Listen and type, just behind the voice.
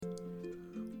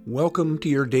Welcome to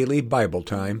your daily Bible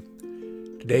time.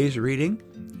 Today's reading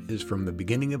is from the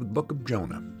beginning of the book of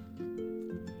Jonah.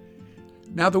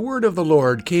 Now the word of the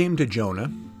Lord came to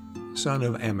Jonah, son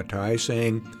of Amittai,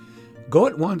 saying, Go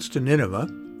at once to Nineveh,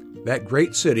 that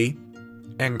great city,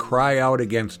 and cry out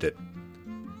against it,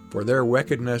 for their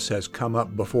wickedness has come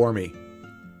up before me.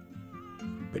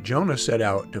 But Jonah set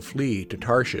out to flee to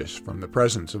Tarshish from the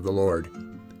presence of the Lord.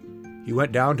 He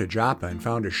went down to Joppa and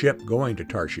found a ship going to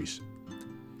Tarshish.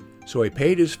 So he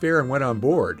paid his fare and went on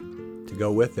board to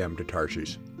go with them to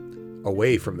Tarshish,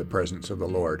 away from the presence of the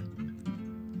Lord.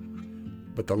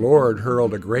 But the Lord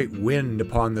hurled a great wind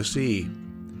upon the sea,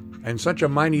 and such a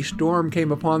mighty storm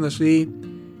came upon the sea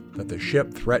that the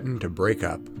ship threatened to break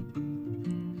up.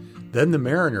 Then the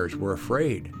mariners were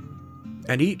afraid,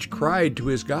 and each cried to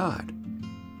his God.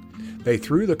 They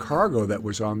threw the cargo that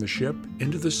was on the ship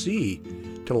into the sea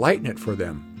to lighten it for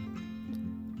them.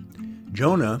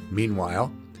 Jonah,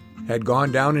 meanwhile, had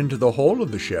gone down into the hold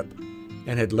of the ship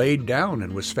and had laid down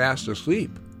and was fast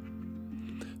asleep.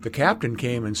 The captain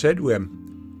came and said to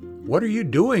him, What are you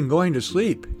doing going to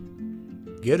sleep?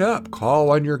 Get up,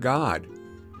 call on your God.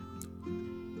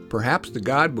 Perhaps the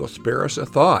God will spare us a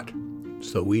thought,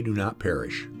 so we do not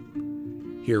perish.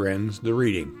 Here ends the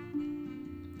reading.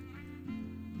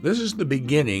 This is the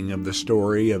beginning of the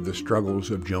story of the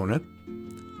struggles of Jonah.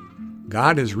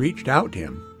 God has reached out to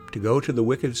him to go to the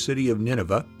wicked city of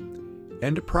Nineveh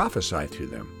and to prophesy to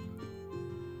them.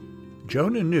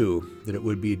 Jonah knew that it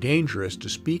would be dangerous to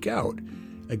speak out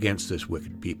against this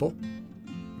wicked people.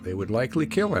 They would likely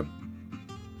kill him.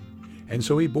 And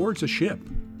so he boards a ship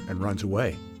and runs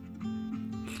away.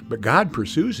 But God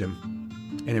pursues him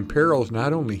and imperils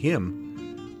not only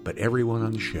him, but everyone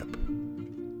on the ship.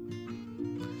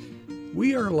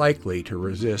 We are likely to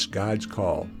resist God's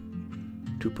call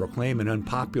to proclaim an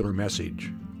unpopular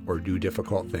message or do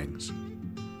difficult things.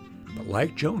 But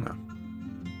like Jonah,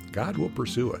 God will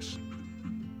pursue us.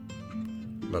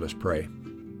 Let us pray.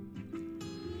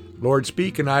 Lord,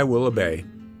 speak and I will obey.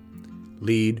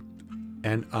 Lead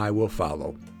and I will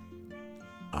follow.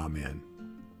 Amen.